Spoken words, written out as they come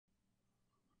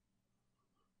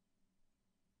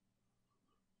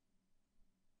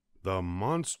The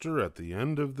Monster at the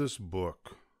End of This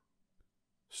Book,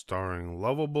 starring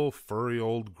lovable furry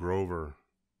old Grover.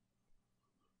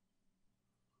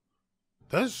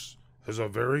 This is a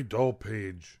very dull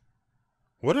page.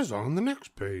 What is on the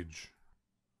next page?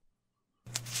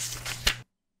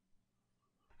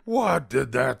 What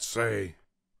did that say?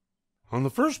 On the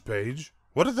first page,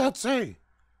 what did that say?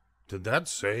 Did that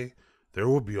say there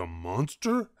will be a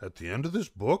monster at the end of this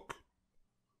book?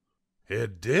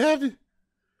 It did?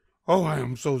 Oh, I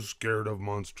am so scared of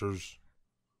monsters.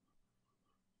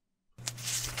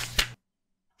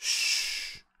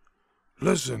 Shh!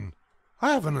 Listen,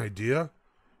 I have an idea.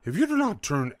 If you do not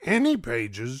turn any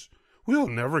pages, we'll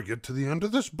never get to the end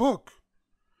of this book.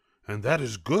 And that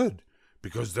is good,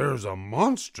 because there is a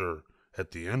monster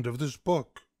at the end of this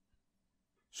book.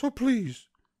 So please,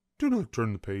 do not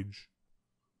turn the page.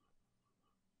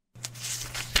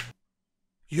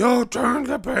 You turned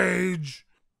the page!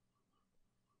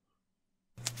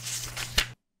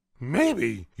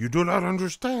 Maybe you do not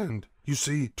understand. You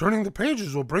see, turning the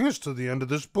pages will bring us to the end of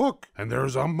this book, and there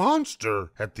is a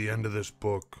monster at the end of this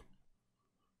book.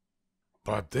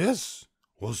 But this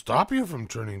will stop you from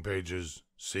turning pages.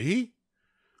 See?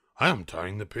 I am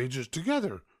tying the pages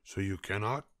together, so you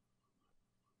cannot.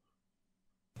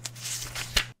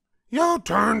 You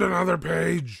turned another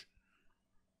page.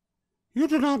 You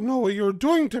do not know what you are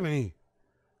doing to me.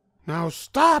 Now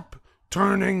stop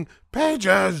turning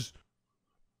pages.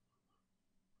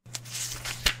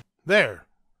 There.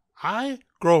 I,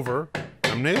 Grover,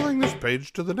 am nailing this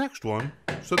page to the next one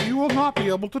so that you will not be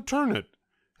able to turn it,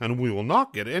 and we will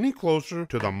not get any closer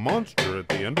to the monster at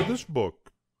the end of this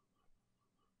book.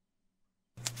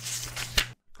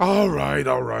 All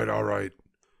right.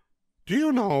 Do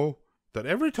you know that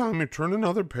every time you turn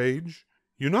another page,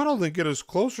 you not only get us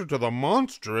closer to the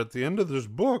monster at the end of this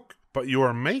book, but you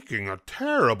are making a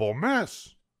terrible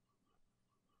mess?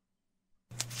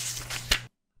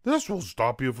 This will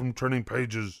stop you from turning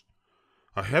pages.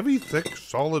 A heavy, thick,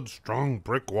 solid, strong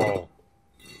brick wall.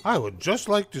 I would just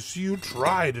like to see you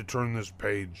try to turn this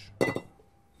page.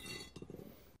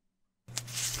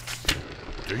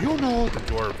 Do you know that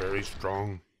you are very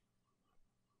strong?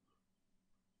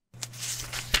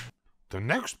 The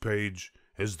next page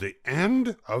is the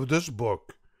end of this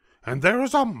book, and there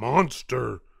is a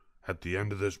monster at the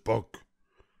end of this book.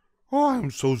 Oh,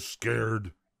 I'm so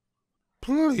scared.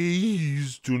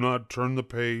 Please do not turn the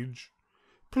page.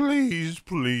 Please.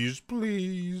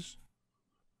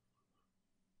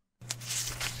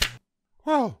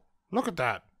 Well, look at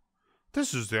that.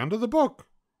 This is the end of the book,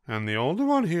 and the only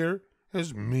one here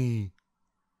is me.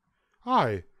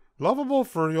 I, lovable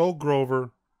furry old Grover,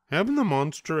 am the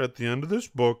monster at the end of this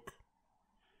book,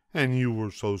 and you were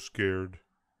so scared.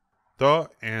 The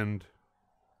end.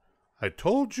 I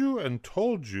told you and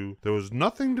told you there was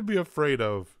nothing to be afraid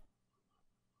of.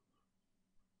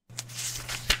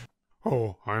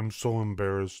 Oh, I'm so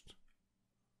embarrassed.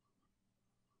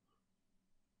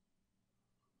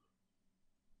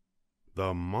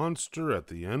 The monster at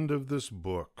the end of this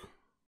book.